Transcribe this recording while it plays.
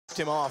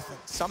him off and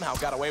somehow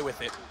got away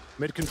with it.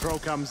 Mid control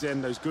comes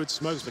in, those good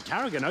smokes, but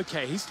karrigaN,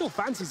 okay, he still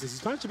fancies this.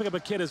 He's managed to pick up a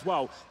kid as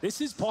well.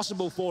 This is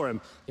possible for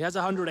him. He has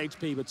 100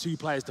 HP, but 2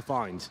 players to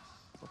find.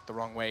 Looked the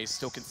wrong way, he's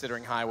still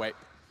considering highway.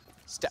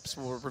 Steps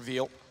will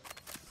reveal,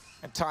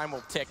 and time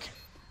will tick.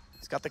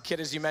 He's got the kid,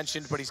 as you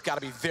mentioned, but he's got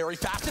to be very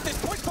fast at this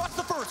point. Spots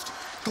the first.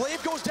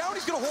 Glaive goes down,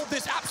 he's going to hold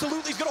this,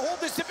 absolutely. He's going to hold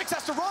this. Zipix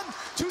has to run.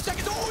 2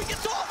 seconds, oh, he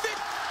gets off it!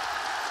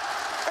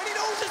 And he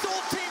knows his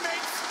old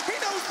teammates. He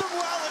knows them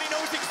well, and he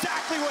knows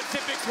exactly what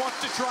Zipix wants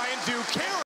to try and do.